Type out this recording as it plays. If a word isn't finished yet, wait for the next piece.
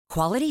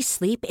Quality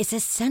sleep is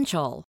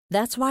essential.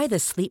 That's why the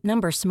Sleep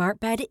Number Smart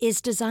Bed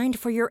is designed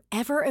for your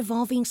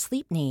ever-evolving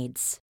sleep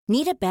needs.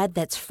 Need a bed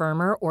that's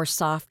firmer or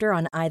softer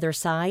on either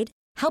side?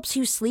 Helps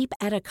you sleep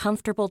at a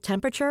comfortable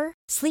temperature?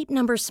 Sleep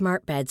Number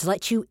Smart Beds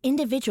let you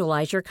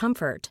individualize your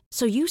comfort,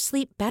 so you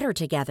sleep better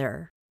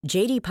together.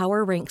 J.D.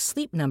 Power ranks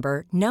Sleep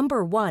Number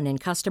number 1 in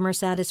customer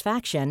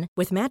satisfaction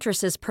with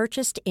mattresses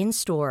purchased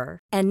in-store.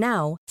 And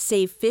now,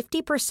 save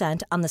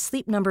 50% on the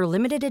Sleep Number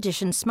Limited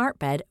Edition Smart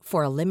Bed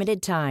for a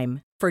limited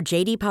time. For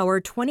J.D. Power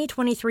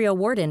 2023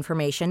 award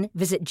information,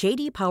 visit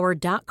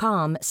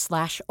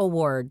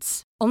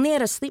jdpower.com/awards. Only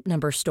at a Sleep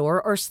Number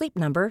store or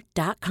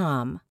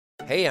sleepnumber.com.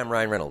 Hey, I'm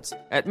Ryan Reynolds.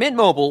 At Mint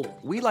Mobile,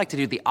 we like to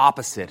do the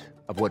opposite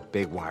of what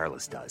Big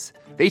Wireless does.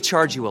 They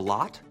charge you a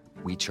lot.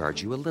 We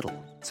charge you a little.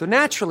 So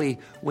naturally,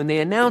 when they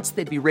announced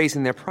they'd be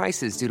raising their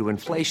prices due to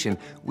inflation,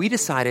 we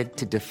decided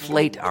to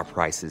deflate our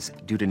prices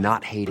due to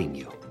not hating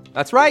you.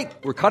 That's right.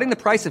 We're cutting the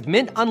price of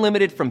Mint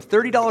Unlimited from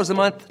 $30 a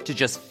month to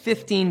just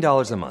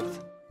 $15 a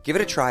month. Give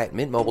it a try at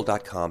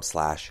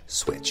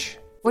mintmobile.com/switch.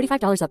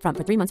 $45 up front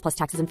for 3 months plus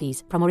taxes and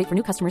fees. Promo rate for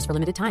new customers for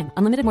limited time.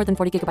 Unlimited more than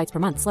 40 gigabytes per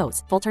month.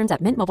 Slows full terms at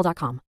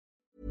mintmobile.com.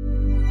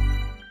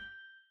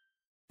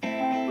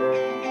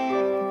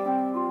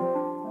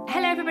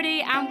 Hello,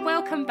 everybody, and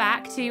welcome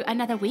back to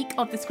another week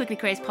of the Squiggly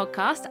Careers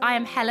podcast. I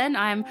am Helen.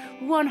 I am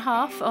one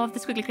half of the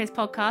Squiggly Careers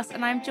podcast,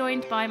 and I am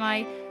joined by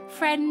my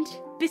friend,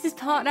 business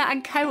partner,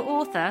 and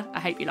co-author. I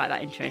hope you like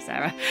that intro,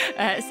 Sarah.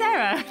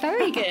 Sarah.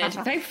 Very good.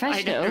 Very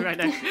professional. I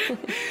know.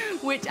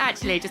 Which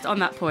actually, just on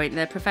that point,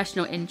 the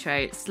professional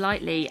intro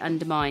slightly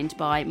undermined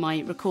by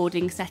my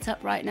recording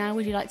setup right now.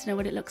 Would you like to know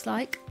what it looks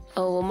like?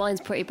 Oh, well,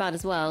 mine's pretty bad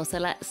as well. So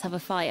let's have a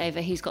fight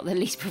over who's got the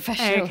least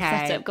professional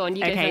setup. Go on,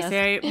 you go first.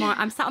 Okay, so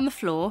I'm sat on the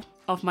floor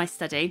of my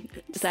study.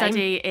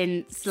 Study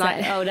in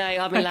slightly... Oh, no,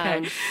 I'm in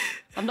lounge.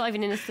 I'm not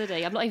even in a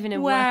study. I'm not even in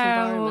a work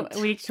environment.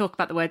 We need to talk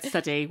about the word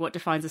study, what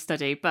defines a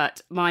study.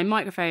 But my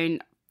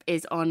microphone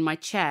is on my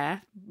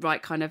chair,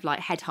 right, kind of like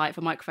head height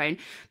for microphone.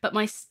 But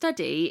my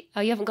study...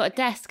 Oh, you haven't got a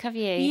desk, have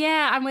you?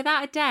 Yeah, I'm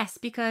without a desk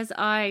because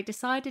I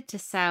decided to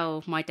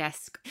sell my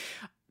desk.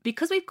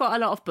 Because we've got a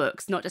lot of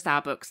books, not just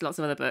our books, lots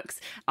of other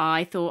books,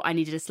 I thought I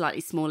needed a slightly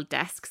smaller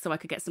desk so I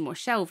could get some more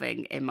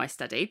shelving in my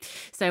study.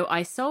 So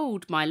I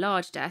sold my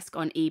large desk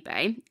on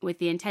eBay with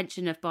the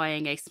intention of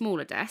buying a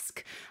smaller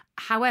desk.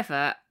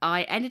 However,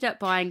 I ended up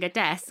buying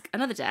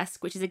another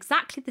desk, which is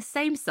exactly the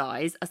same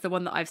size as the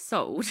one that I've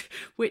sold,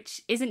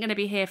 which isn't going to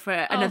be here for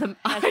another...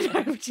 I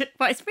know,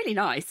 but it's really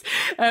nice.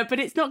 But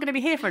it's not going to be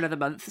here for another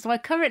month. So I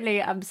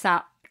currently am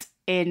sat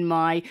in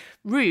my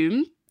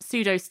room,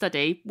 pseudo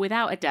study,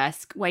 without a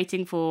desk,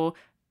 waiting for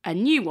a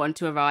new one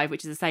to arrive,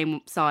 which is the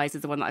same size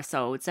as the one that I've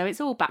sold. So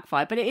it's all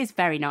backfired, but it is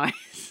very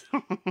nice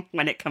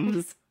when it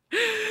comes.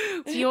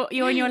 So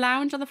you're in your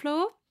lounge on the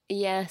floor?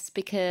 Yes,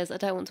 because I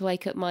don't want to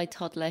wake up my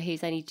toddler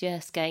who's only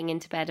just getting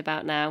into bed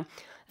about now.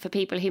 For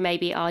people who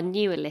maybe are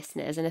newer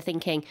listeners and are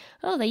thinking,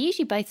 oh, they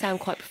usually both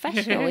sound quite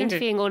professional,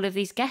 interviewing all of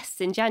these guests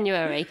in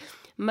January.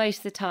 Most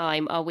of the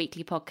time, our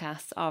weekly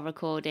podcasts are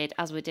recorded,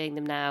 as we're doing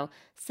them now,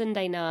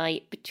 Sunday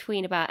night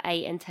between about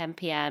 8 and 10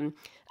 p.m.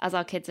 As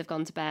our kids have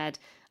gone to bed.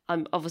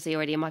 I'm obviously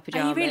already in my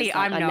pyjamas. Are you really?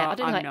 I'm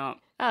not.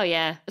 Oh,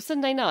 yeah.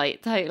 Sunday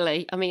night,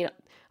 totally. I mean,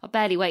 I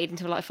barely waited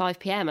until like 5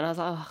 p.m. and I was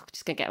like, oh, I'm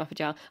just going to get my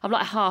pyjamas. I'm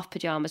like half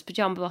pyjamas,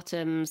 pyjama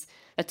bottoms,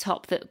 a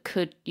top that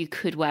you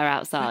could wear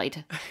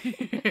outside.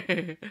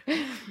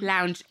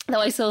 Lounge.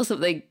 Though I saw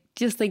something,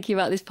 just thinking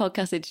about this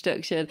podcast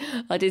introduction,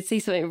 I did see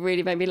something that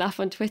really made me laugh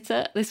on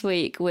Twitter this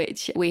week,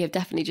 which we have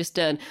definitely just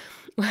done,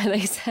 where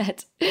they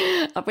said,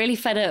 I'm really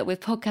fed up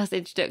with podcast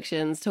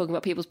introductions talking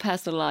about people's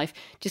personal life.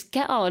 Just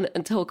get on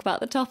and talk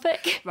about the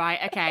topic. Right,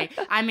 okay.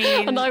 I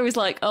mean... And I was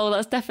like, oh,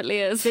 that's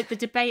definitely us. The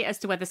debate as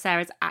to whether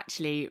Sarah's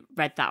actually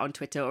read that on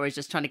Twitter or is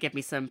just trying to give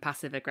me some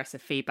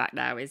passive-aggressive feedback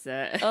now is...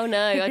 Oh,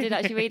 no, I did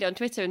actually read it on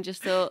Twitter and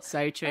just thought...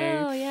 So true.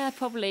 Oh, yeah,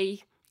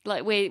 probably...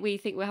 Like, we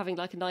think we're having,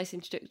 like, a nice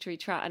introductory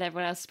chat and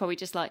everyone else is probably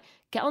just, like,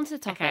 get on to the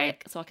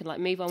topic so I can, like,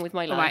 move on with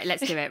my life. All right,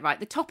 let's do it. Right,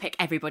 the topic,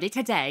 everybody,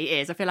 today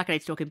is, I feel like I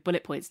need to talk in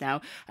bullet points now,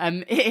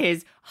 it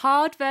is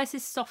hard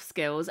versus soft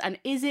skills, and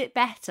is it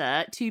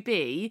better to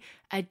be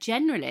a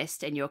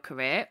generalist in your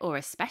career or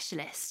a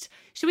specialist?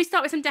 Should we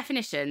start with some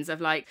definitions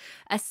of, like,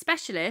 a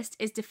specialist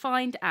is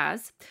defined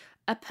as...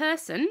 a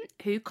person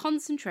who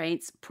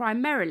concentrates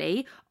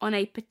primarily on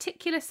a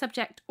particular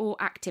subject or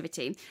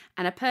activity,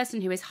 and a person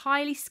who is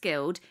highly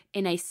skilled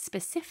in a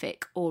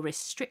specific or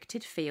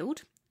restricted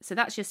field. So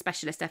that's your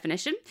specialist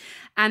definition.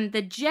 And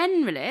the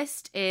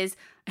generalist is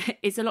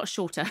a lot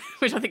shorter,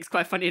 which I think is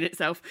quite funny in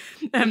itself.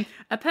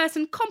 A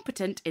person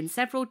competent in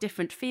several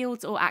different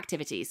fields or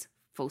activities.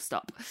 Full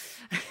stop.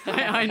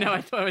 I know,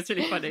 I thought it was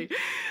really funny.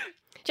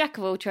 Jack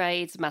of all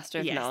trades, master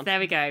of none. Yes, there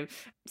we go.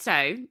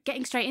 So,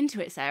 getting straight into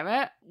it,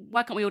 Sarah,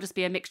 why can't we all just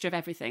be a mixture of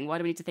everything? Why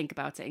do we need to think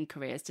about it in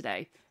careers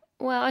today?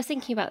 Well, I was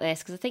thinking about this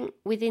because I think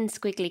within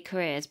Squiggly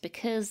Careers,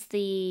 because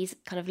these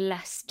kind of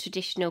less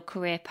traditional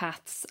career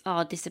paths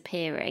are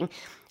disappearing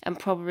and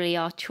probably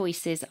our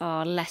choices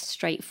are less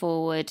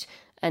straightforward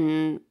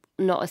and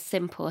not as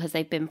simple as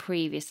they've been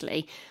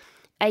previously,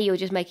 you're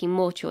just making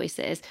more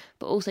choices,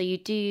 but also you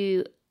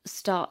do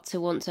start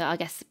to want to, I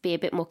guess, be a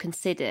bit more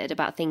considered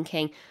about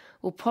thinking,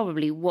 well,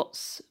 probably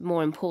what's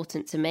more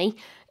important to me,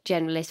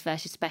 generalist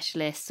versus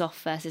specialist,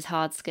 soft versus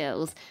hard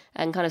skills.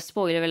 And kind of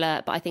spoiler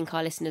alert, but I think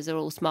our listeners are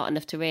all smart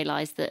enough to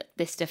realise that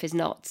this stuff is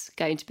not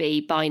going to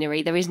be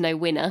binary. There is no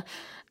winner.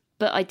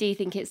 But I do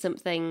think it's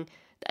something,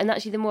 and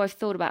actually the more I've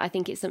thought about it, I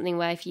think it's something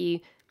where if you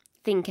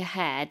think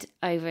ahead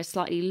over a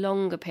slightly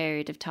longer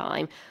period of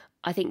time,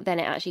 I think then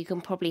it actually can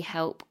probably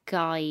help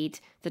guide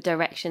the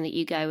direction that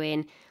you go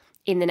in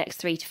the next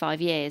 3 to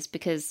 5 years.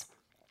 Because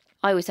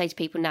I always say to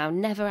people now,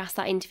 never ask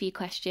that interview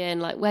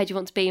question, like, where do you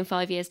want to be in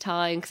 5 years'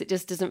 time? Because it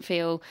just doesn't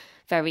feel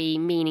very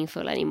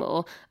meaningful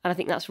anymore. And I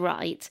think that's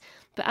right.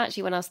 But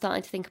actually, when I was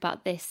starting to think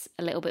about this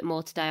a little bit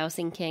more today, I was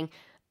thinking,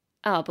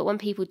 but when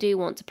people do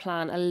want to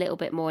plan a little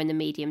bit more in the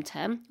medium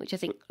term, which I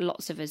think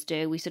lots of us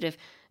do, we sort of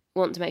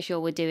want to make sure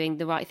we're doing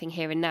the right thing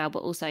here and now, but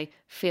also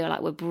feel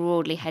like we're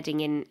broadly heading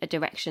in a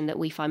direction that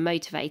we find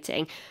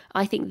motivating.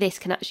 I think this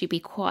can actually be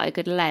quite a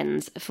good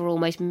lens for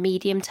almost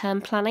medium-term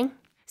planning.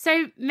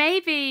 So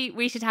maybe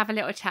we should have a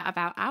little chat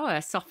about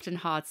our soft and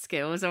hard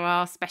skills, or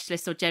our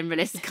specialist or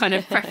generalist kind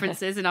of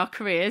preferences in our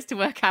careers, to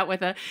work out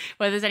whether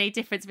there's any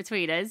difference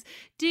between us.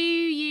 Do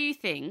you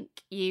think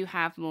you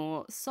have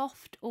more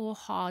soft or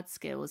hard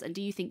skills? And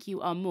do you think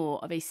you are more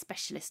of a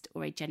specialist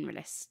or a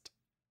generalist?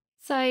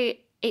 So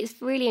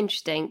it's really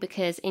interesting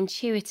because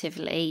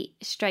intuitively,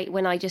 straight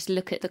when I just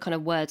look at the kind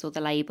of words or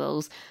the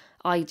labels,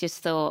 I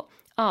just thought,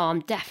 I'm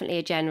definitely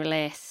a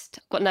generalist.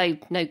 Got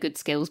no good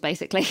skills,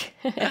 basically.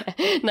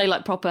 No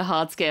like proper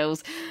hard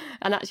skills.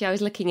 And actually I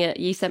was looking at,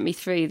 you sent me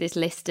through this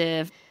list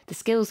of the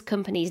skills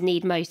companies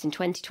need most in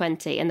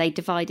 2020, and they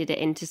divided it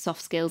into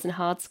soft skills and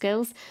hard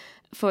skills.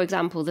 For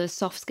example, the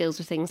soft skills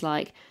were things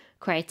like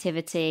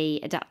creativity,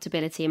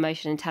 adaptability,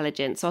 emotional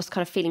intelligence. So I was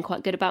kind of feeling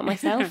quite good about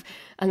myself.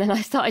 And then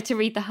I started to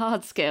read the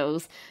hard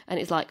skills, and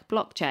it's like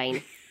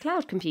blockchain,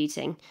 cloud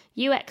computing,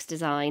 UX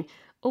design,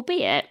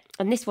 albeit,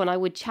 and this one I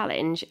would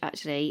challenge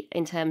actually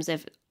in terms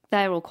of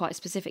they're all quite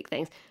specific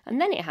things. And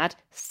then it had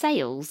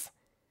sales.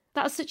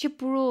 That's such a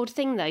broad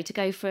thing, though, to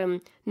go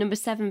from number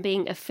 7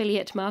 being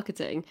affiliate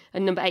marketing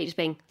and number 8 just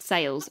being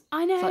sales.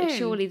 I know. It's like,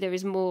 surely there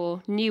is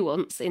more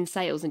nuance in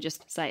sales than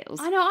just sales.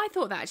 I know, I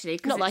thought that actually.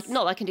 Not that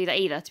I can do that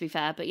either, to be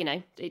fair, but,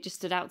 it just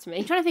stood out to me.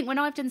 I'm trying to think, when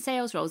I've done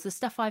sales roles, the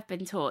stuff I've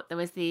been taught, there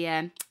was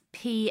the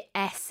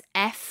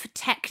PSF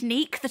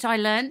technique that I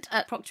learned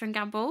at Procter &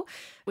 Gamble,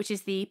 which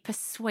is the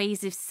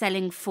persuasive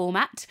selling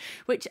format,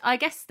 which I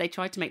guess they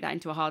tried to make that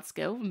into a hard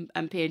skill,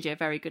 and P&G are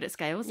very good at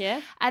scales.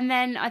 Yeah. And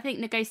then I think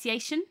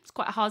negotiation is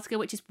quite a hard skill,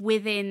 which is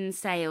within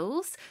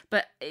sales,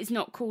 but it's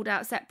not called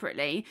out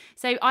separately.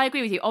 So I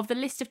agree with you. Of the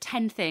list of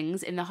 10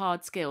 things in the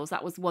hard skills,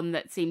 that was one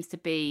that seems to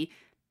be,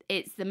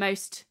 it's the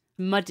most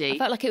muddy. I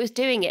felt like it was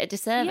doing it a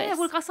disservice. Yeah,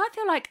 well, I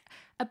feel like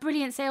a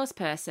brilliant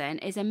salesperson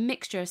is a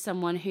mixture of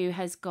someone who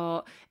has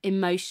got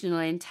emotional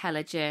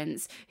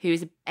intelligence, who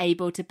is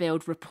able to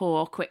build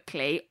rapport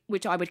quickly,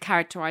 which I would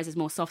characterise as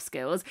more soft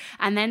skills,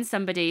 and then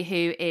somebody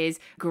who is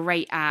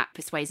great at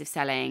persuasive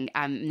selling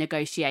and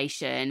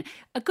negotiation.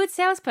 A good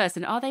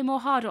salesperson, are they more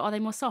hard or are they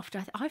more soft?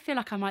 I feel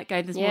like I might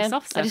go there's more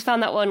soft stuff. I just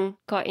found that one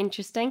quite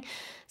interesting.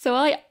 So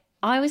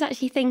I was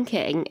actually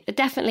thinking,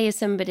 definitely as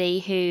somebody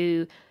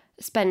who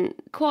spent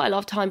quite a lot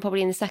of time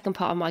probably in the second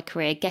part of my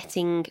career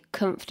getting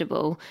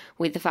comfortable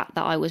with the fact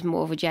that I was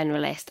more of a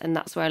generalist, and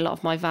that's where a lot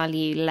of my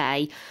value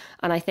lay.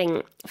 And I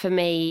think for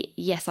me,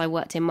 yes, I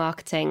worked in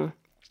marketing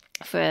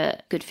for a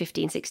good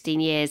 15,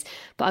 16 years,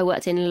 but I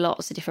worked in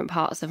lots of different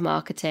parts of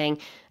marketing.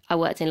 I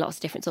worked in lots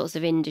of different sorts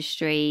of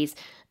industries.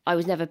 I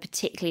was never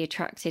particularly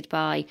attracted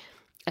by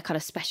a kind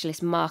of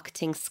specialist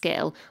marketing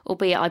skill,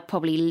 albeit I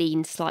probably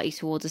leaned slightly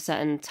towards a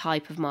certain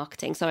type of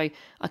marketing. So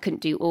I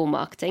couldn't do all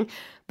marketing,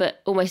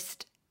 but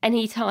almost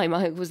any time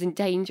I was in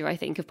danger, I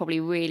think, of probably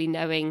really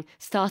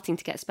starting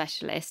to get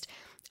specialist,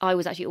 I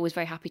was actually always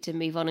very happy to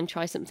move on and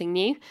try something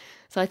new.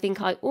 So I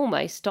think I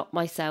almost stopped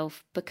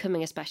myself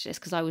becoming a specialist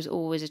because I was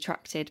always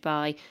attracted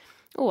by,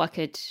 I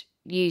could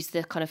use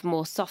the kind of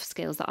more soft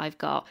skills that I've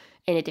got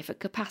in a different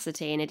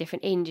capacity, in a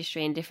different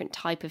industry, in a different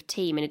type of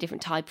team, in a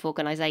different type of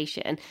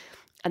organisation.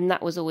 And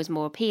that was always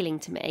more appealing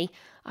to me.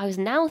 I was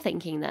now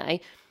thinking, though,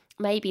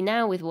 maybe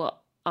now with what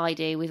I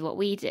do, with what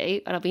we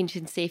do, and I'll be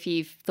interested to see if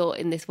you've thought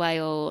in this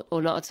way or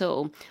not at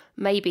all,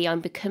 maybe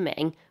I'm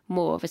becoming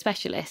more of a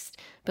specialist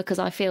because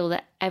I feel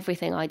that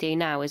everything I do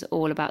now is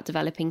all about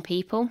developing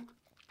people.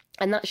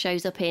 And that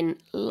shows up in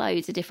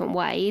loads of different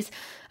ways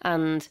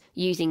and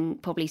using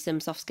probably some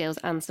soft skills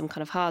and some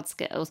kind of hard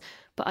skills.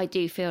 But I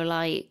do feel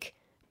like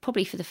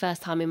probably for the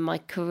first time in my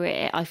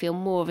career, I feel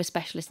more of a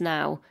specialist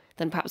now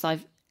than perhaps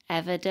I've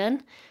ever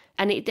done.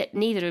 And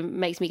neither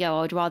makes me go,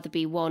 I'd rather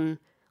be one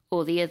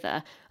or the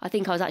other. I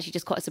think I was actually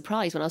just quite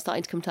surprised when I was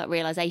starting to come to that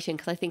realisation,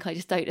 because I think I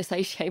just don't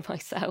associate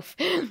myself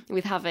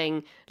with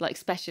having like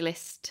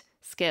specialist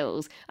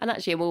skills. And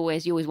actually you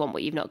always want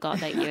what you've not got,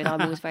 don't you? And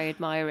I'm always very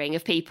admiring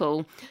of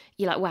people.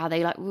 You're like, wow,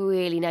 they like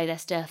really know their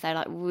stuff. They're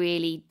like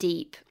really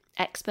deep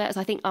experts.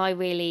 I think I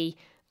really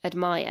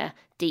admire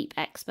deep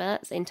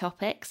experts in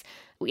topics.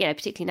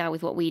 particularly now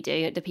with what we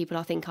do, the people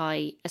I think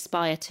I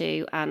aspire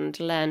to and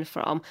learn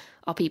from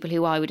are people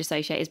who I would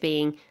associate as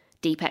being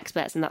deep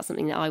experts, and that's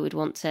something that I would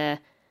want to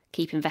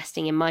keep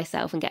investing in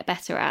myself and get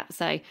better at.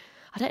 So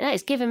I don't know,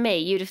 it's given me,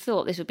 you'd have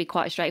thought this would be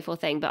quite a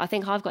straightforward thing, but I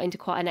think I've got into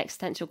quite an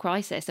existential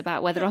crisis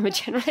about whether I'm a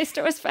generalist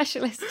or a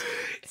specialist.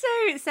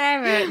 So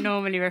Sarah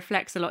normally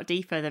reflects a lot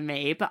deeper than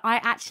me, but I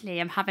actually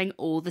am having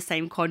all the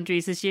same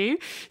quandaries as you.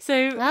 So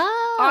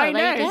I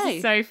know,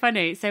 it's so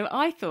funny. So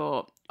I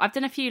thought, I've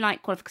done a few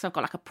because I've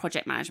got like a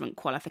project management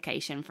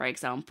qualification, for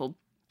example.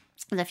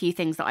 There's a few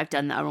things that I've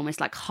done that are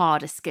almost like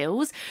harder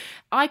skills.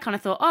 I kind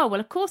of thought, oh, well,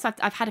 of course,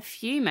 I've had a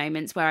few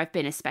moments where I've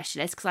been a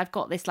specialist because I've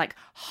got this like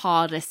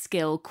harder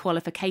skill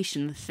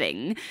qualification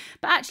thing.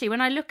 But actually,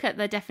 when I look at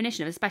the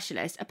definition of a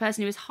specialist, a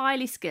person who is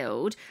highly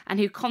skilled and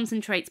who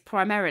concentrates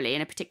primarily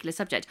in a particular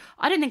subject,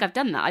 I don't think I've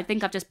done that. I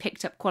think I've just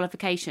picked up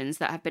qualifications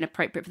that have been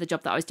appropriate for the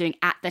job that I was doing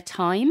at the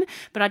time.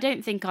 But I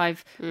don't think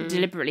I've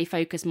deliberately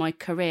focused my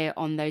career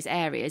on those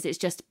areas. It's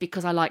just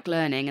because I like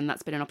learning and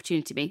that's been an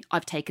opportunity to me.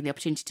 I've taken the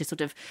opportunity to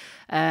sort of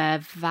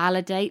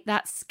validate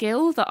that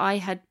skill that I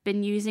had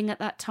been using at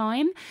that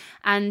time.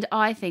 And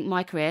I think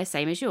my career,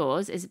 same as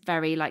yours, is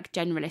very like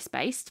generalist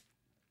based.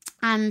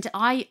 And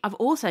I've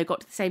also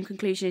got to the same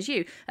conclusion as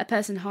you. A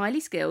person highly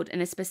skilled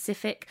in a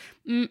specific,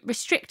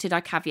 restricted,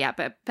 I caveat,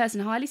 but a person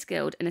highly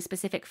skilled in a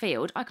specific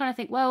field, I kind of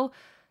think, well,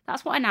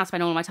 that's what I now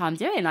spend all my time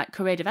doing, like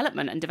career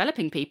development and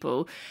developing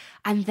people.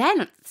 And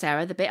then,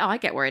 Sarah, the bit I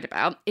get worried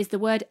about is the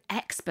word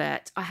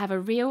expert. I have a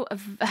real,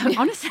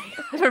 honestly,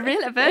 I have a real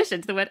aversion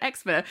to the word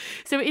expert.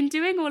 So in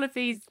doing all of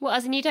these... What,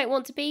 as in you don't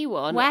want to be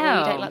one? Wow. Or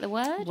you don't like the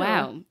word?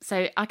 Wow. Or?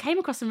 So I came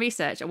across some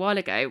research a while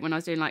ago when I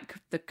was doing like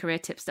the career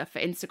tip stuff for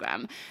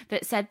Instagram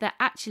that said that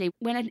actually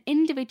when an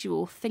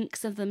individual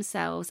thinks of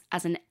themselves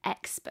as an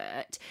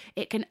expert,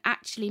 it can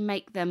actually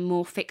make them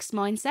more fixed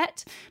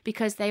mindset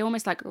because they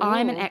almost like,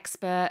 I'm an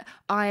expert,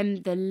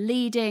 I'm the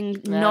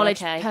leading knowledge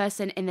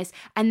person in this.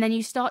 And then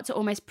you start to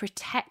almost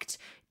protect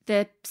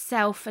the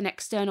self and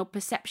external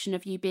perception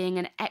of you being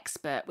an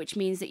expert, which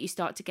means that you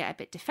start to get a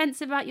bit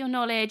defensive about your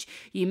knowledge.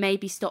 You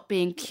maybe stop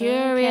being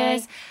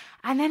curious.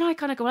 And then I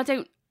kind of go, well, I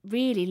don't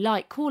really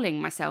like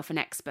calling myself an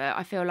expert.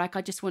 I feel like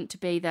I just want to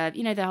be the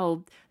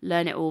whole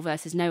learn it all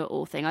versus know it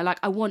all thing.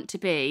 I want to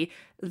be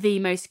the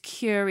most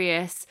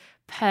curious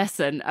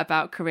person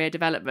about career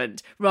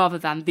development rather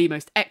than the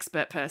most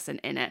expert person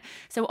in it.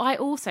 So I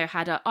also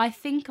I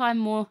think I'm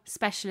more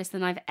specialist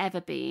than I've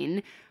ever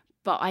been,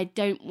 but I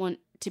don't want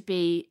to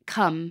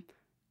become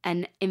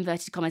an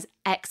inverted commas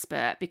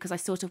expert because I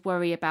sort of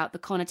worry about the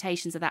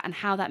connotations of that and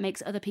how that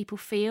makes other people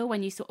feel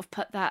when you sort of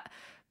put that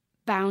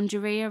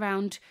boundary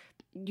around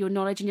your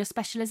knowledge and your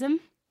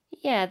specialism.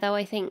 Yeah, though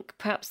I think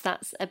perhaps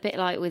that's a bit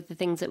like with the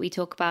things that we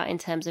talk about in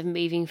terms of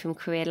moving from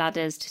career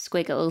ladders to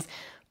squiggles.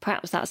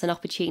 Perhaps that's an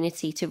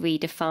opportunity to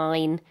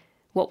redefine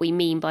what we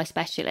mean by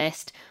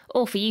specialist,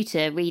 or for you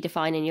to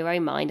redefine in your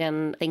own mind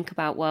and think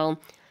about, well,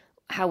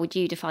 how would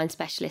you define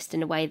specialist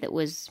in a way that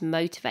was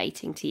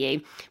motivating to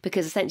you?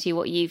 Because essentially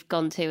what you've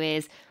gone to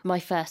is my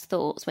first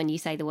thoughts when you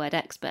say the word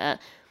expert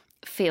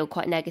feel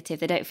quite negative.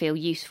 They don't feel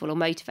useful or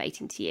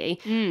motivating to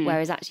you.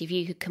 Whereas actually if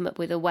you could come up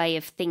with a way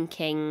of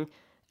thinking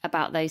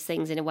about those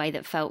things in a way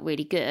that felt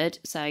really good,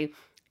 so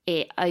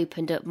it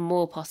opened up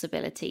more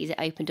possibilities, it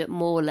opened up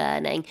more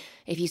learning.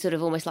 If you sort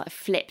of almost like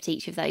flipped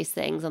each of those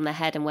things on their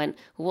head and went,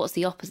 well, what's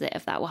the opposite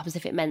of that? What happens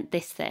if it meant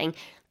this thing?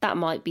 That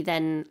might be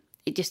then,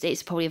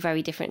 it's probably a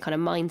very different kind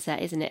of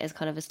mindset, isn't it, as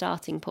kind of a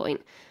starting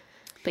point.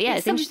 But yeah,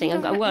 it's interesting.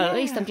 At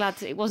least I'm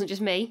glad it wasn't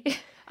just me.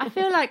 I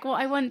feel like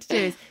what I want to do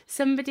is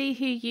somebody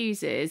who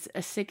uses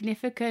a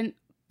significant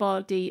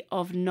body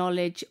of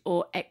knowledge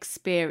or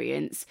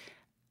experience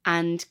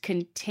and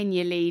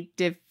continually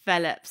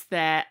develops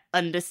their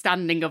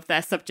understanding of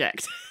their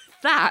subject.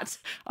 That,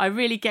 I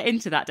really get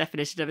into that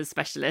definition of a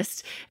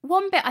specialist.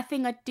 One bit I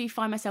think I do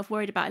find myself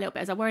worried about a little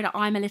bit is I worry that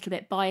I'm a little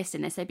bit biased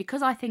in this. So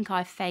because I think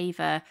I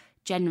favour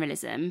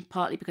generalism,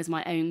 partly because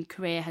my own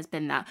career has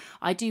been that,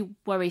 I do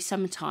worry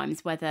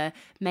sometimes whether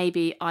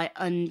maybe I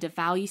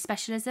undervalue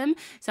specialism.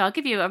 So I'll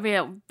give you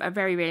a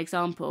very real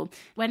example.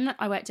 When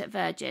I worked at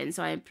Virgin,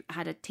 so I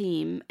had a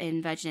team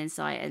in Virgin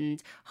Insight,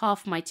 and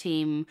half my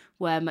team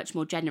were much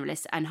more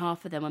generalist and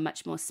half of them were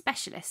much more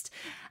specialist.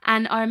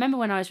 And I remember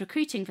when I was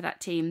recruiting for that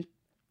team,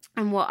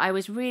 and what I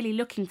was really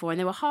looking for, and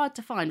they were hard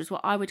to find, was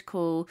what I would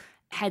call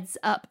heads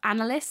up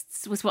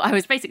analysts. Was what I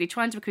was basically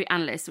trying to recruit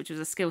analysts, which was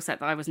a skill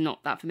set that I was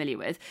not that familiar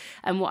with.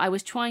 And what I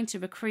was trying to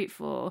recruit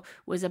for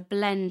was a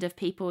blend of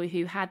people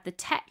who had the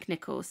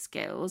technical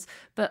skills,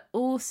 but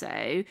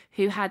also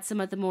who had some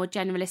of the more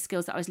generalist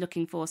skills that I was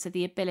looking for. So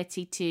the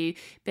ability to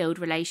build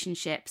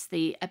relationships,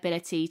 the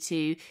ability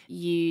to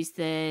use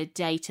the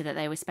data that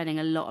they were spending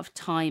a lot of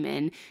time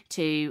in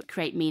to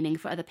create meaning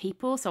for other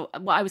people. So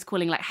what I was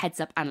calling like heads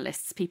up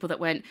analysts, people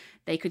that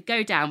they could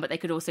go down, but they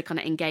could also kind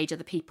of engage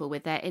other people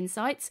with their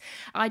insights.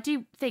 I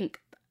do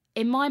think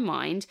in my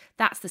mind,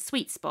 that's the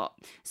sweet spot.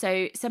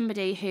 So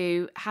somebody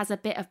who has a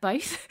bit of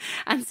both.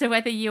 And so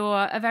whether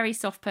you're a very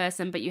soft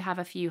person, but you have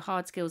a few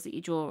hard skills that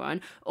you draw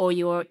on, or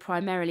you're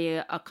primarily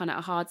a kind of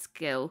a hard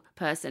skill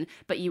person,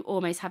 but you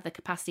almost have the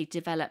capacity to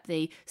develop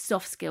the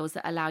soft skills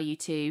that allow you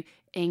to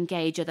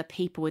engage other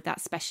people with that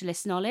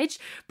specialist knowledge.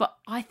 But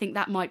I think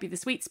that might be the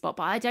sweet spot.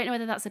 But I don't know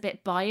whether that's a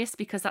bit biased,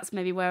 because that's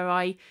maybe where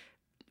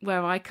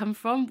I come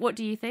from. What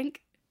do you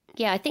think?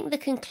 Yeah, I think the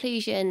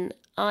conclusion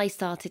I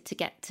started to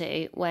get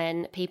to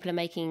when people are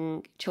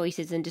making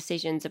choices and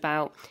decisions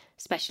about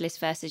specialist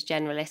versus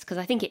generalist, because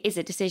I think it is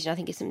a decision. I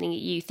think it's something that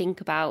you think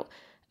about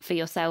for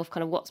yourself,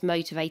 kind of what's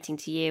motivating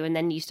to you, and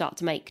then you start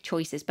to make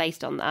choices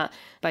based on that,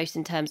 both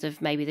in terms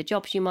of maybe the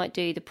jobs you might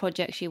do, the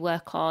projects you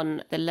work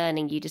on, the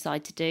learning you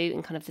decide to do,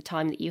 and kind of the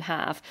time that you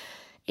have.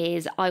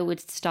 Is I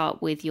would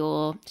start with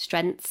your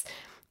strengths,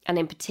 and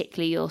in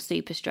particular your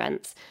super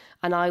strengths.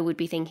 And I would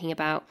be thinking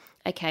about,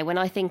 okay, when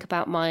I think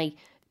about my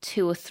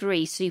 2 or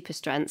 3 super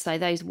strengths, so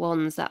those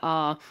ones that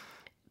are,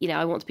 you know,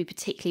 I want to be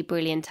particularly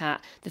brilliant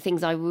at, the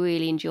things I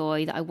really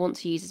enjoy, that I want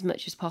to use as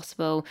much as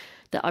possible,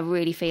 that I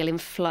really feel in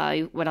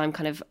flow when I'm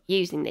kind of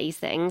using these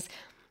things.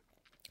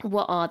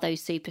 What are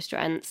those super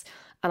strengths?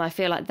 And I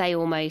feel like they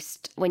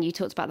almost, when you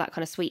talked about that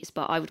kind of sweet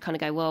spot, I would kind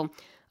of go, well,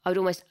 I would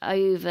almost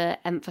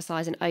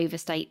overemphasize and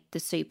overstate the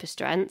super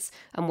strengths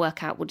and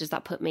work out, well, does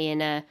that put me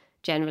in a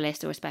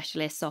generalist or a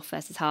specialist, soft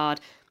versus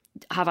hard?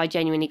 Have I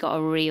genuinely got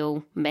a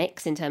real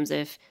mix in terms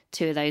of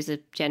 2 of those are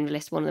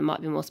generalist, one of them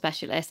might be more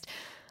specialist?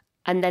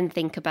 And then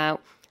think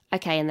about,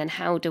 okay, and then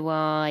how do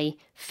I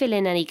fill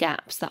in any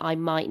gaps that I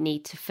might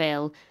need to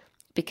fill?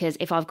 Because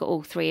if I've got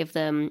all 3 of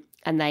them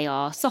and they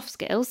are soft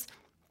skills,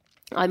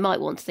 I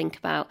might want to think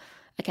about,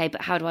 okay,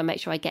 but how do I make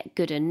sure I get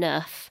good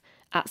enough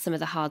at some of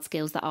the hard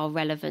skills that are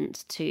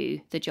relevant to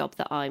the job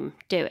that I'm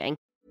doing?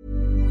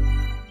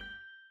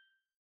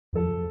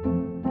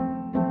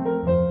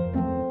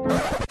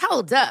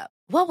 Hold up.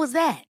 What was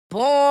that?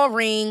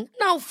 Boring.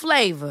 No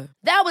flavor.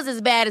 That was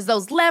as bad as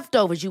those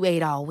leftovers you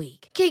ate all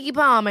week. Keke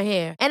Palmer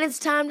here. And it's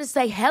time to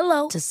say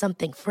hello to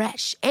something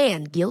fresh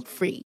and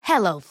guilt-free.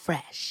 Hello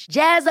Fresh.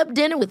 Jazz up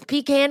dinner with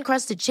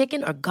pecan-crusted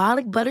chicken or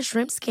garlic butter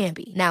shrimp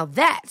scampi. Now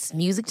that's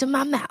music to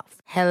my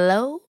mouth.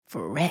 Hello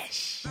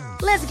Fresh.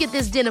 Let's get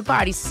this dinner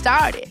party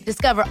started.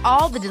 Discover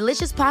all the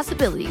delicious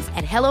possibilities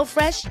at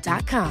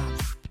HelloFresh.com.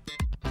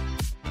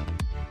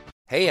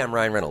 Hey, I'm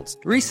Ryan Reynolds.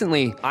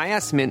 Recently, I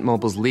asked Mint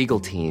Mobile's legal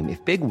team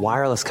if big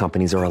wireless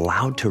companies are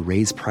allowed to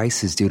raise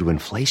prices due to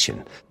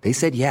inflation. They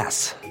said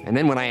yes. And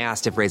then when I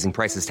asked if raising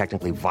prices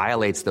technically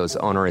violates those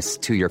onerous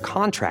 2-year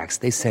contracts,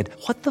 they said,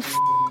 "What the f***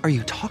 are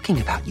you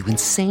talking about, you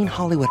insane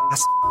Hollywood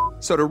ass?"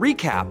 So to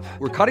recap,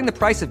 we're cutting the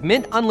price of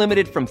Mint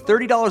Unlimited from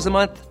 $30 a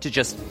month to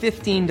just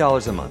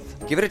 $15 a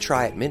month. Give it a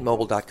try at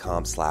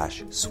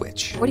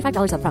mintmobile.com/switch.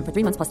 $45 up front for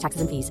 3 months plus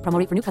taxes and fees. Promo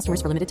rate for new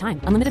customers for limited time.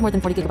 Unlimited more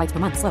than 40 gigabytes per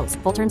month. Slows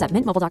full terms at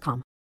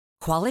mintmobile.com.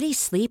 Quality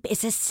sleep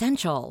is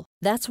essential.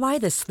 That's why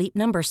the Sleep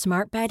Number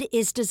Smart Bed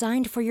is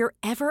designed for your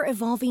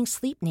ever-evolving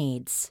sleep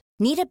needs.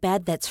 Need a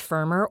bed that's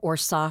firmer or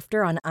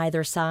softer on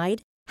either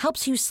side?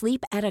 Helps you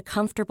sleep at a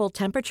comfortable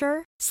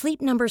temperature?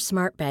 Sleep Number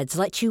Smart Beds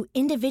let you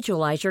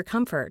individualize your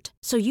comfort,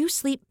 so you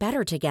sleep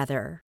better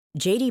together.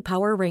 J.D.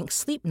 Power ranks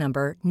Sleep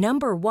Number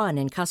number 1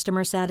 in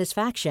customer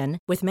satisfaction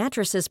with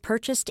mattresses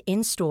purchased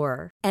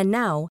in-store. And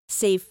now,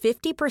 save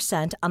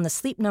 50% on the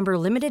Sleep Number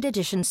Limited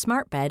Edition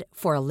Smart Bed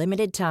for a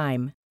limited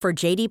time. For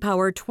J.D.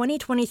 Power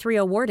 2023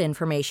 award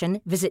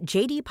information, visit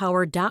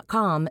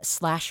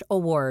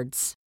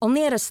jdpower.com/awards.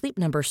 Only at a Sleep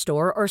Number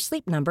store or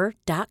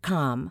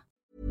sleepnumber.com.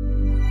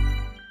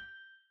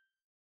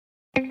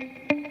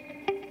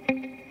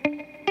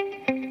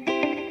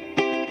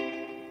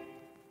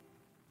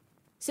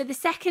 So the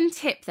second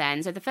tip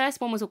then, so the first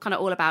one was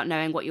all about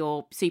knowing what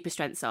your super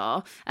strengths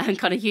are and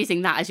kind of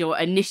using that as your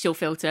initial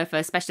filter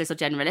for specialist or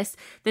generalist.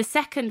 The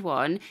second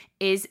one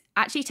is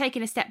actually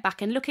taking a step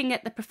back and looking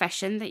at the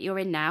profession that you're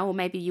in now, or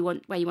maybe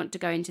where you want to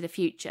go into the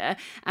future,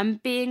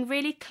 and being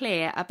really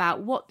clear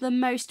about what the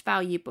most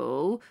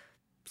valuable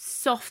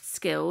soft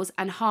skills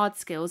and hard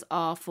skills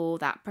are for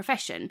that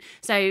profession.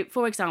 So,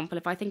 for example,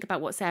 if I think about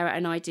what Sarah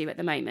and I do at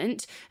the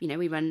moment,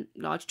 we run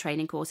large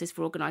training courses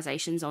for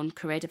organisations on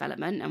career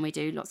development, and we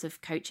do lots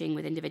of coaching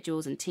with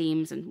individuals and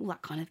teams and all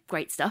that kind of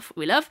great stuff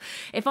we love.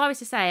 If I was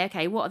to say,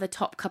 okay, what are the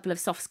top couple of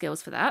soft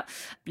skills for that?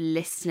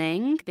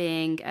 Listening,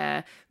 being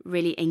a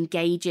really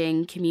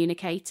engaging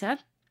communicator,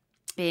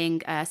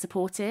 being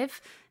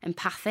supportive,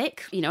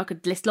 empathic, I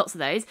could list lots of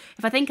those.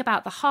 If I think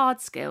about the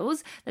hard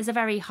skills, there's a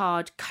very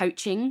hard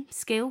coaching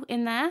skill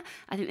in there.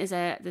 I think there's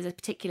a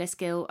particular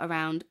skill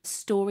around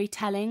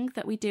storytelling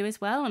that we do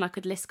as well, and I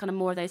could list kind of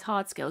more of those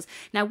hard skills.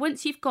 Now,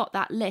 once you've got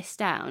that list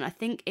down, I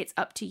think it's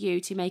up to you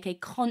to make a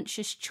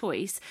conscious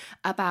choice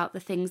about the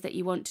things that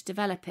you want to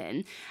develop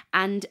in.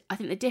 And I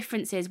think the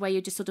difference is where you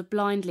just sort of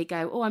blindly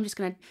go, oh, I'm just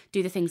going to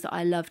do the things that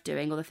I love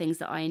doing or the things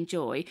that I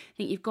enjoy. I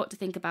think you've got to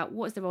think about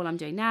what is the role I'm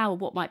doing now, or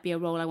what might be a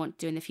role I want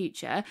to do in the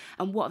future, together,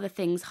 and what are the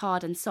things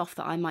hard and soft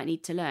that I might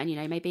need to learn.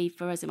 Maybe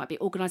for us it might be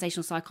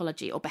organizational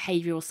psychology, or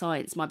behavioral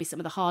science might be some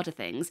of the harder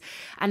things.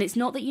 And it's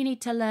not that you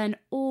need to learn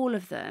all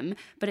of them,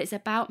 but it's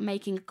about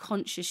making a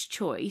conscious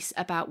choice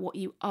about what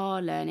you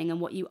are learning and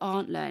what you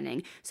aren't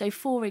learning. So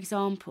for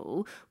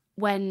example,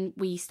 when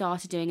we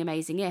started doing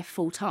Amazing If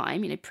full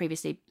time,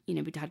 previously,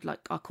 we'd had like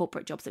our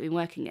corporate jobs that we've been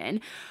working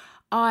in,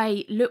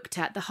 I looked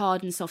at the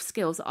hard and soft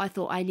skills that I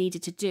thought I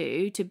needed to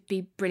do to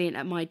be brilliant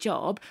at my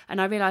job. And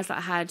I realised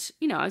that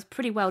I was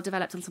pretty well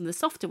developed on some of the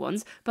softer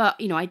ones, but,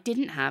 I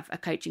didn't have a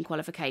coaching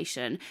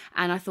qualification.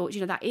 And I thought,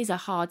 that is a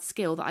hard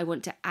skill that I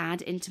want to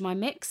add into my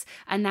mix.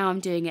 And now I'm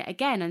doing it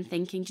again and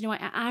thinking,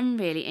 I am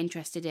really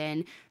interested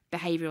in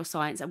behavioural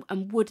science,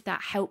 and would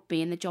that help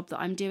me in the job that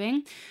I'm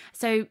doing?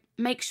 So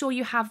make sure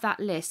you have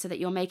that list so that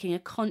you're making a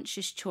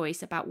conscious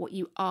choice about what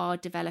you are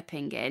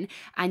developing in,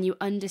 and you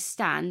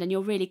understand and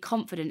you're really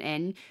confident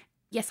in,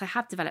 yes, I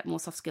have developed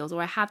more soft skills,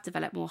 or I have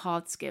developed more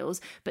hard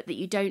skills, but that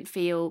you don't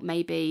feel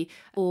maybe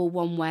all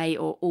one way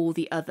or all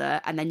the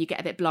other, and then you get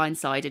a bit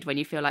blindsided when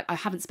you feel like I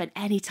haven't spent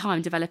any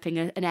time developing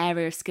an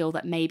area of skill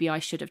that maybe I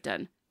should have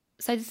done.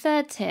 So the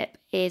third tip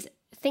is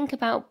think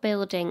about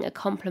building a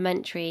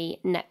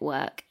complementary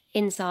network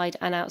inside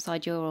and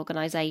outside your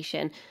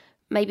organisation,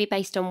 maybe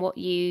based on what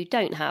you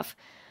don't have.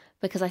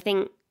 Because I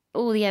think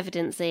all the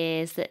evidence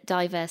is that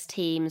diverse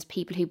teams,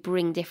 people who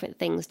bring different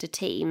things to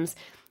teams,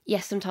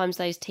 yes, sometimes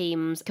those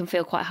teams can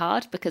feel quite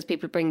hard because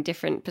people bring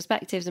different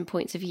perspectives and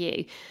points of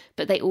view,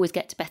 but they always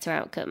get to better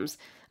outcomes.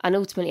 And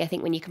ultimately, I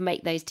think when you can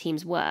make those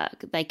teams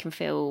work, they can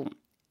feel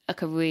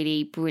like a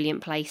really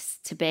brilliant place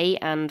to be,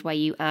 and where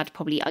you add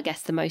probably, I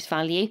guess, the most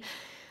value.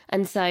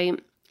 And so,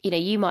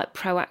 you might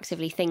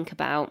proactively think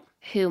about,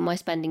 who am I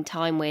spending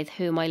time with?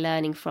 Who am I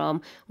learning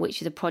from?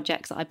 Which are the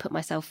projects that I put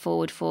myself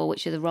forward for?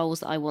 Which are the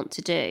roles that I want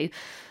to do?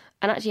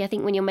 And actually, I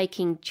think when you're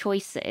making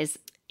choices,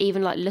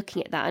 even like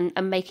looking at that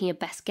and making a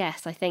best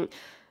guess, I think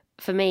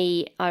for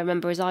me, I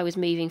remember as I was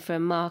moving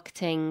from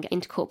marketing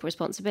into corporate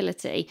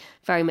responsibility,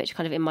 very much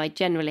kind of in my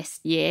generalist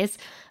years,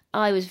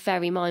 I was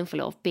very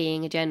mindful of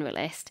being a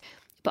generalist.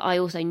 But I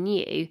also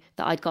knew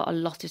that I'd got a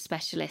lot of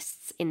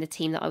specialists in the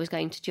team that I was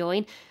going to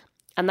join.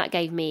 And that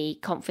gave me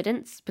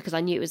confidence, because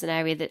I knew it was an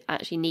area that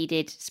actually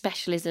needed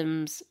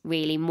specialisms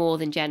really more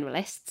than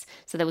generalists.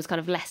 So there was kind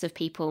of less of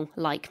people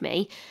like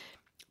me.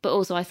 But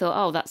also I thought,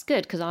 oh, that's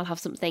good, because I'll have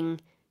something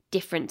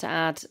different to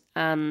add.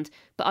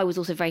 But I was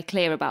also very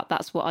clear about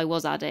that's what I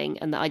was adding,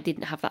 and that I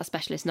didn't have that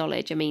specialist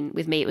knowledge. I mean,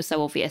 with me, it was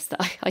so obvious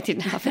that I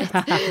didn't have it,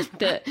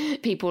 that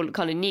people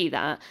kind of knew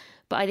that.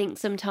 But I think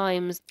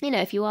sometimes,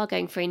 if you are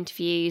going for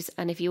interviews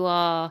and if you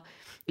are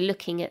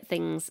looking at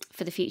things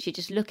for the future,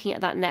 just looking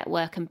at that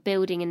network and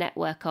building a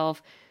network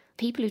of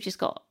people who've just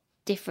got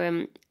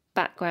different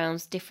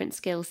backgrounds, different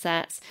skill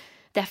sets.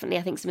 Definitely,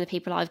 I think some of the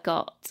people I've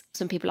got,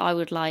 some people I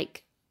would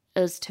like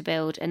us to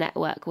build a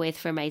network with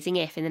for Amazing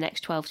If in the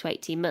next 12 to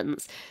 18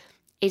 months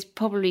is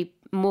probably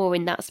more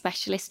in that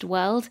specialist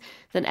world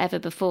than ever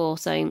before.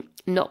 So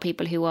not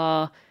people who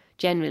are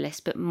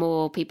generalists, but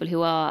more people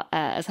who are,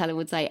 as Helen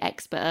would say,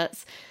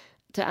 experts,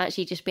 to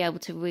actually just be able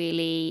to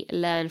really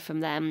learn from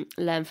them,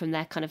 learn from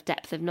their kind of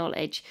depth of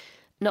knowledge.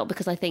 Not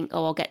because I think,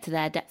 I'll get to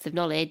their depth of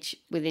knowledge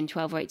within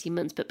 12 or 18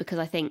 months, but because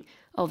I think,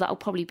 that'll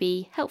probably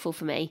be helpful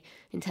for me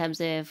in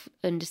terms of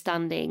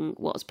understanding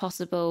what's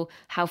possible,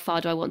 how far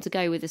do I want to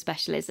go with the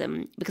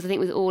specialism. Because I think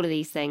with all of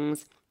these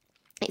things,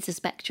 it's a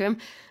spectrum.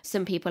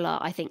 Some people are,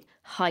 I think,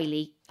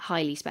 highly,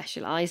 highly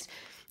specialised,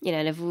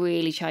 and have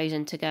really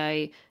chosen to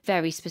go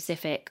very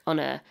specific on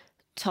a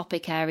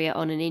topic area,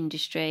 on an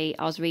industry.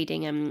 I was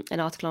reading an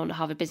article on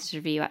Harvard Business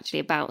Review actually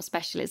about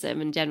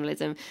specialism and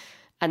generalism,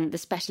 and the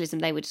specialism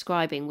they were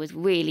describing was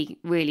really,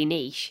 really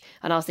niche.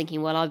 And I was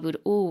thinking, well, I would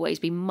always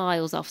be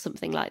miles off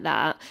something like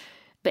that.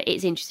 But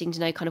it's interesting to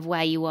know kind of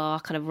where you are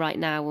kind of right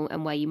now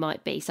and where you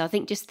might be. So I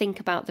think just think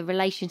about the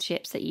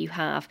relationships that you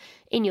have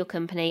in your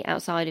company,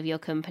 outside of your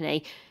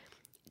company.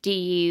 Do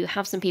you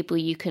have some people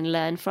you can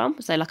learn from?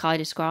 So like I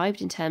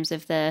described in terms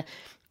of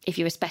if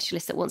you're a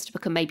specialist that wants to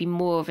become maybe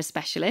more of a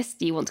specialist,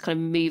 do you want to kind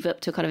of move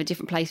up to kind of a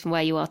different place from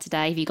where you are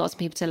today? Have you got some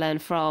people to learn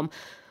from?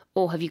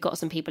 Or have you got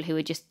some people who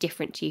are just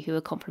different to you, who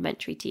are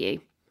complementary to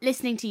you?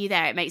 Listening to you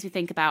there, it makes me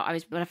think about,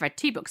 I've read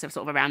 2 books sort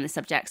of around this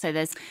subject. So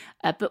there's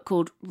a book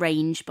called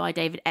Range by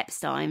David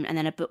Epstein, and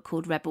then a book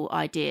called Rebel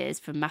Ideas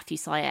from Matthew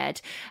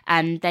Syed.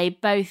 And they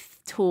both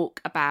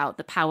talk about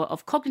the power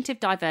of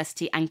cognitive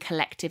diversity and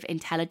collective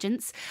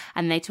intelligence.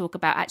 And they talk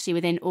about actually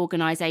within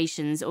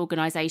organisations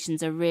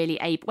are really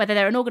able, whether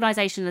they're an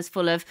organisation that's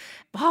full of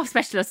half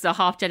specialists or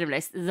half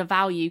generalists, the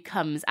value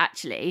comes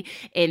actually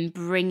in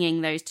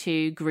bringing those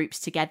two groups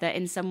together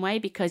in some way,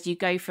 because you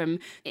go from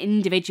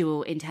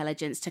individual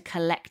intelligence to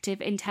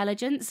collective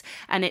intelligence,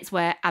 and it's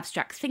where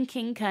abstract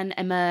thinking can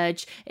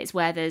emerge. It's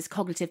where there's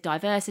cognitive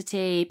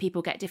diversity.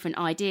 People get different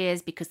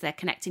ideas because they're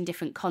connecting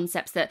different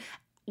concepts that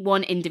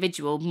one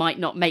individual might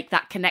not make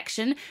that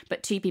connection,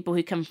 but two people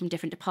who come from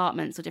different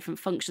departments or different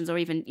functions or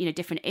even,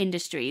 different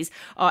industries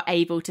are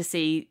able to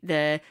see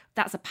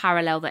that's a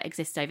parallel that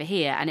exists over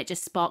here, and it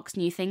just sparks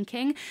new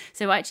thinking.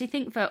 So I actually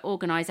think for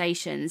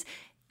organisations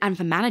and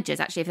for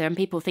managers, actually, if there are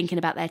people thinking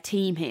about their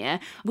team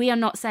here, we are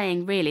not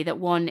saying really that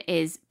one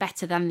is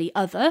better than the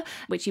other,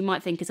 which you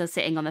might think is us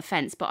sitting on the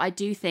fence. But I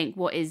do think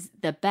what is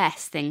the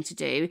best thing to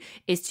do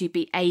is to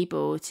be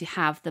able to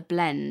have the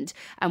blend.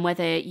 And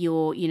whether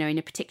you're, in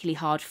a particularly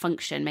hard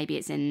function, maybe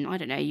it's in, I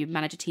don't know, you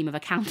manage a team of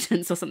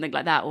accountants or something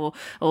like that, or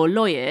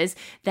lawyers,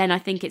 then I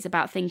think it's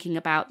about thinking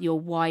about your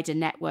wider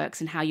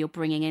networks and how you're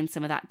bringing in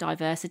some of that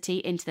diversity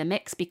into the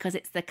mix, because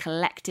it's the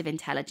collective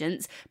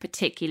intelligence,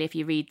 particularly if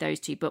you read those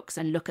two books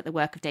and look at the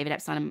work of David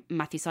Epstein and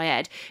Matthew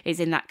Syed,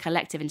 is in that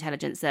collective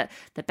intelligence that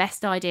the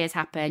best ideas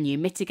happen. You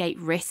mitigate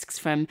risks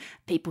from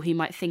people who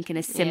might think in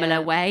a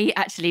similar way,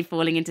 actually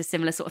falling into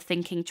similar sort of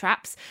thinking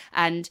traps.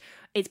 And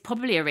it's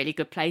probably a really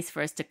good place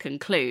for us to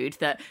conclude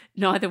that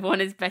neither one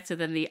is better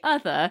than the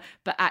other,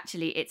 but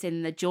actually it's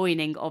in the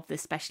joining of the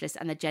specialist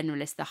and the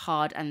generalist, the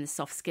hard and the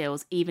soft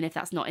skills, even if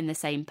that's not in the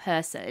same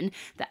person,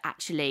 that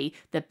actually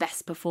the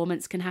best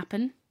performance can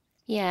happen.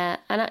 Yeah,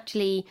 and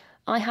actually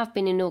I have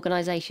been in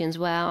organisations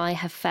where I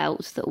have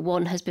felt that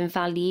one has been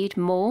valued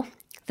more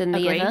than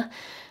the other.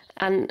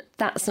 And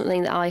that's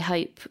something that I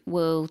hope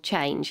will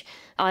change.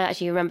 I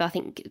actually remember, I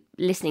think,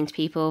 listening to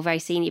people, very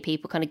senior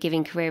people, kind of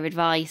giving career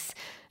advice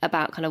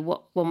about kind of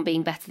what one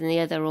being better than the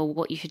other, or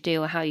what you should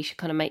do, or how you should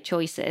kind of make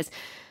choices.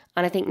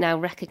 And I think now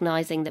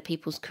recognising that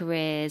people's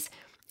careers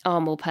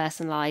are more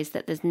personalised,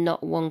 that there's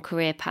not one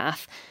career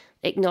path,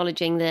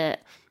 acknowledging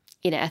that,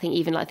 I think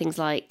even like things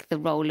like the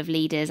role of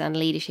leaders and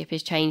leadership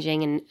is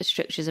changing and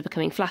structures are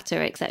becoming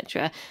flatter,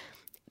 etc.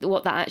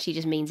 What that actually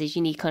just means is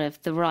you need kind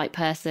of the right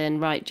person,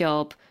 right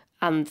job,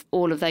 and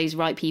all of those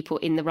right people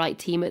in the right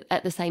team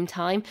at the same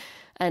time.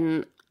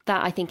 And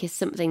that, I think, is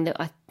something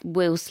that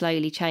will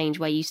slowly change,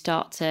 where you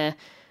start to,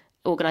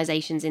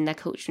 organisations in their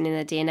culture and in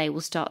their DNA will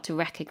start to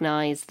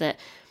recognise that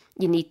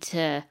you need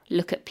to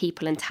look at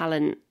people and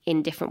talent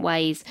in different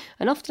ways.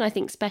 And often I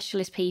think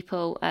specialist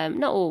people,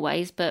 not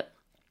always, but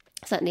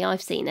certainly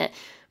I've seen it,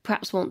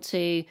 perhaps want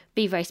to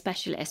be very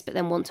specialist, but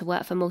then want to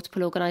work for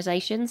multiple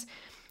organisations.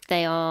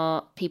 They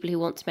are people who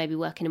want to maybe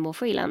work in a more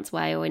freelance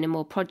way or in a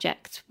more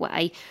project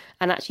way.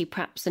 And actually,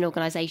 perhaps an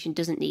organisation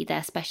doesn't need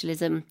their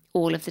specialism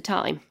all of the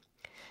time.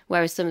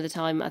 Whereas some of the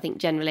time, I think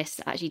generalists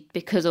actually,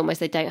 because almost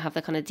they don't have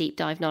the kind of deep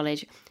dive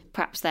knowledge,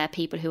 perhaps they're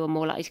people who are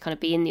more likely to kind of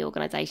be in the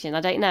organisation.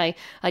 I don't know.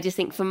 I just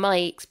think from my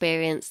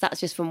experience, that's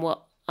just from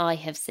what I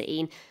have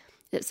seen,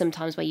 that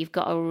sometimes where you've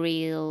got a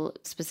real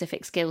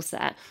specific skill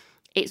set,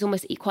 it's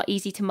almost quite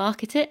easy to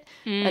market it.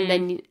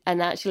 And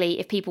actually,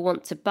 if people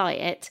want to buy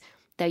it,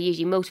 there are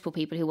usually multiple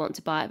people who want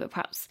to buy it, but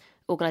perhaps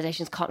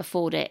organisations can't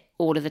afford it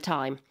all of the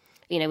time.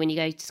 When you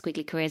go to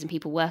Squiggly Careers and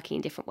people working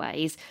in different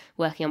ways,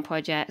 working on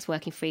projects,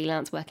 working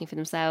freelance, working for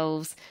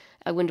themselves,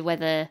 I wonder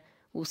whether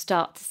we'll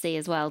start to see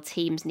as well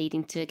teams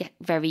needing to get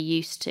very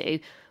used to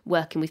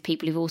working with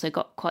people who've also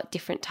got quite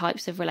different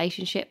types of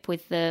relationship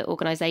with the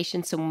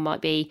organisation. Someone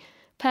might be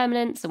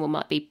permanent, someone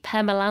might be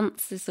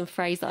permalance, is some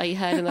phrase that I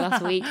heard in the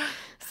last week.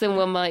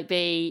 Someone might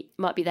be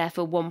there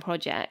for one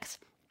project.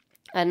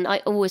 And I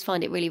always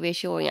find it really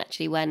reassuring,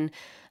 actually, when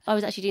I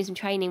was actually doing some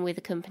training with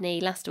a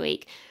company last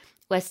week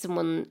where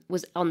someone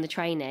was on the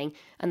training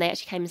and they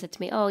actually came and said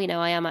to me,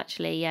 I am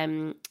actually,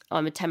 I'm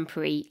a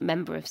temporary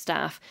member of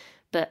staff,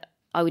 but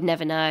I would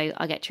never know.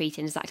 I get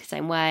treated exactly the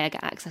same way. I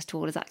get access to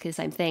all exactly the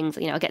same things.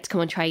 I get to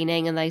come on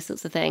training and those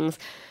sorts of things,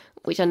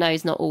 which I know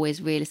is not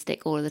always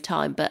realistic all of the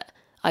time, but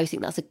I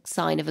think that's a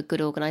sign of a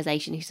good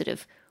organisation who sort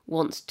of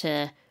wants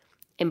to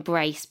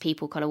embrace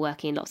people kind of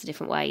working in lots of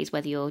different ways,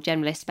 whether you're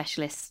generalist,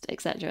 specialist,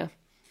 etc.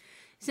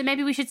 So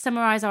maybe we should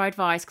summarise our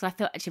advice, because I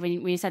thought actually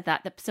when you said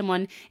that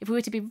someone, if we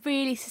were to be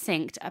really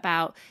succinct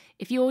about,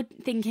 if you're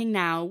thinking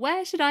now,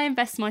 where should I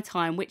invest my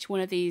time? Which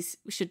one of these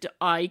should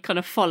I kind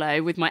of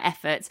follow with my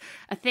efforts?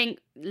 I think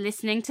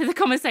listening to the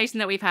conversation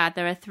that we've had,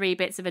 there are 3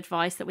 bits of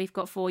advice that we've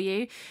got for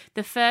you.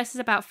 The first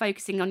is about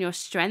focusing on your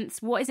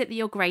strengths. What is it that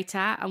you're great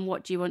at and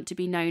what do you want to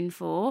be known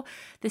for?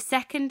 The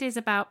second is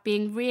about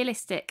being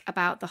realistic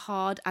about the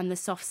hard and the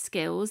soft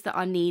skills that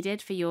are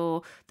needed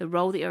for the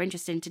role that you're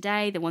interested in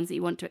today, the ones that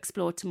you want to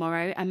explore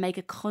tomorrow, and make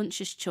a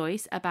conscious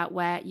choice about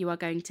where you are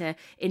going to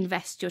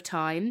invest your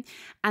time.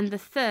 And the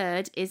third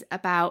is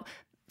about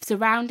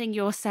surrounding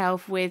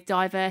yourself with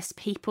diverse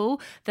people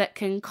that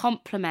can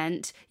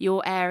complement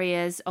your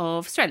areas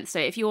of strength. So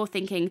if you're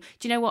thinking,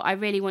 do you know what, I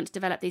really want to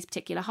develop these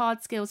particular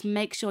hard skills,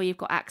 make sure you've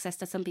got access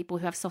to some people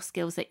who have soft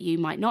skills that you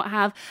might not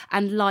have.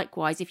 And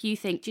likewise, if you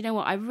think, do you know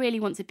what, I really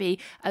want to be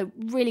a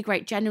really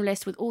great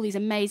generalist with all these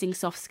amazing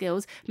soft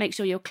skills, make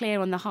sure you're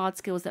clear on the hard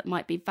skills that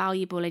might be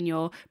valuable in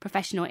your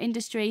professional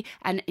industry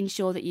and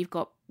ensure that you've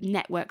got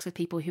networks with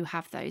people who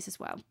have those as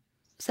well.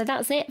 So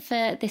that's it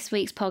for this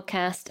week's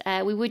podcast.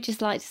 We would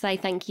just like to say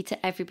thank you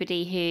to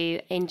everybody who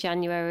in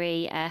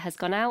January has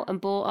gone out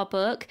and bought our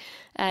book.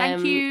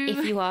 Thank you.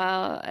 If you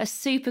are a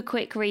super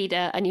quick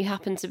reader and you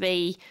happen to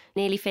be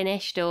nearly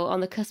finished or on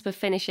the cusp of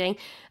finishing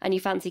and you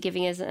fancy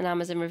giving us an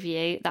Amazon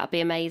review, that'd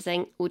be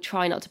amazing. We'll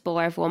try not to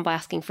bore everyone by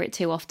asking for it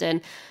too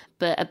often,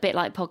 but a bit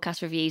like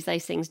podcast reviews,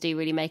 those things do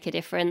really make a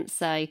difference.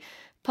 So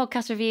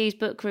podcast reviews,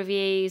 book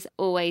reviews,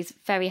 always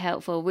very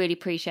helpful, really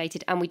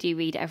appreciated, and we do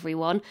read every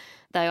one,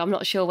 though I'm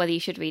not sure whether you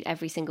should read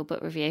every single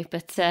book review,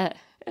 but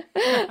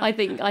I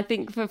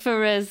think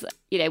for us,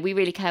 you know, we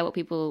really care what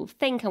people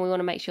think, and we want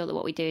to make sure that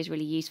what we do is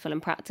really useful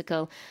and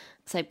practical.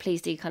 So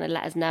please do kind of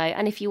let us know.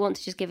 And if you want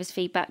to just give us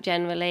feedback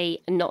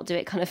generally and not do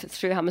it kind of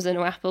through Amazon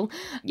or Apple,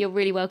 you're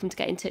really welcome to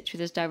get in touch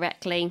with us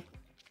directly.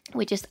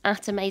 We're just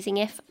at Amazing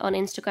If on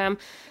Instagram,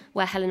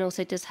 where Helen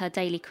also does her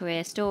daily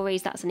career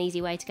stories. That's an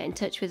easy way to get in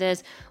touch with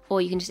us. Or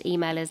you can just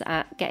email us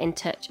at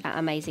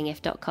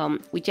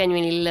getintouch@amazingif.com. We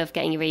genuinely love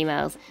getting your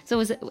emails. So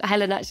was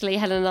Helen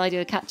and I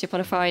do a catch up on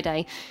a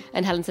Friday,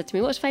 and Helen said to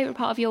me, what's your favourite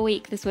part of your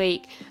week this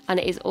week? And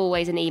it is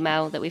always an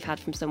email that we've had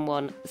from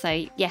someone.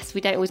 So yes, we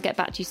don't always get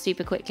back to you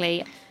super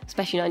quickly,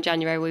 especially not in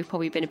January. We've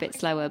probably been a bit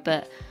slower,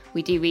 but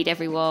we do read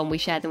everyone, we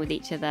share them with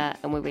each other,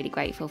 and we're really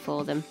grateful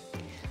for them.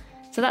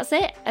 So that's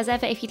it. As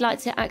ever, if you'd like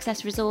to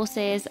access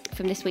resources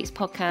from this week's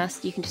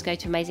podcast, you can just go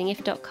to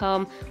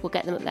amazingif.com. We'll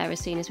get them up there as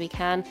soon as we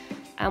can.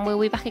 And we'll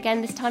be back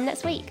again this time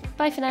next week.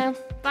 Bye for now.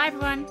 Bye,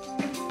 everyone.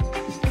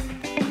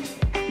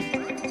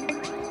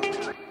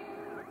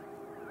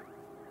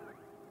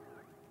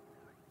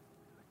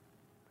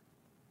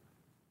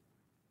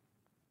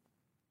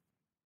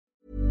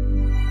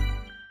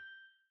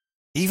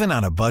 Even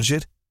on a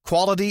budget,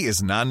 quality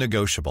is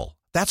non-negotiable.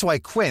 That's why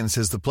Quince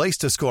is the place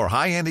to score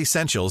high-end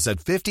essentials at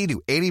 50 to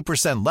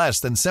 80% less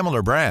than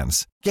similar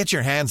brands. Get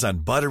your hands on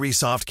buttery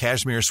soft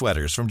cashmere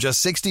sweaters from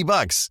just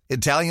 $60,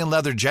 Italian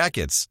leather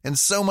jackets, and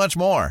so much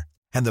more.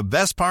 And the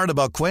best part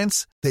about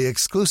Quince, they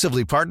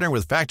exclusively partner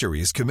with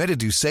factories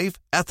committed to safe,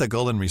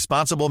 ethical, and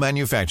responsible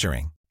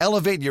manufacturing.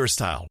 Elevate your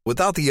style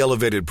without the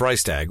elevated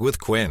price tag with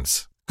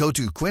Quince. Go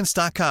to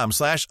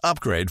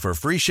quince.com/upgrade for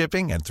free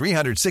shipping and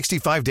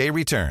 365-day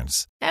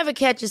returns. Ever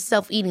catch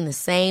yourself eating the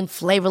same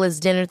flavorless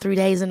dinner 3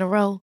 days in a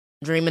row?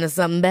 Dreaming of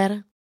something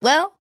better?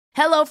 Well,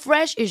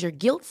 HelloFresh is your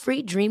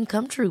guilt-free dream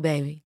come true,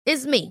 baby.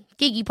 It's me,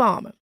 Keke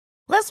Palmer.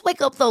 Let's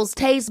wake up those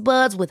taste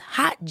buds with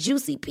hot,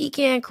 juicy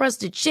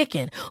pecan-crusted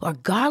chicken or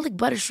garlic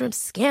butter shrimp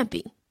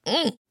scampi.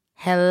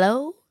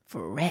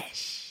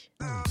 HelloFresh.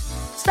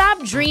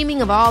 Stop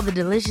dreaming of all the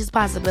delicious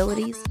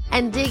possibilities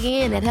and dig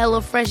in at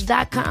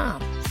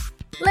HelloFresh.com.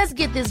 Let's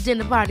get this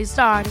dinner party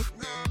started.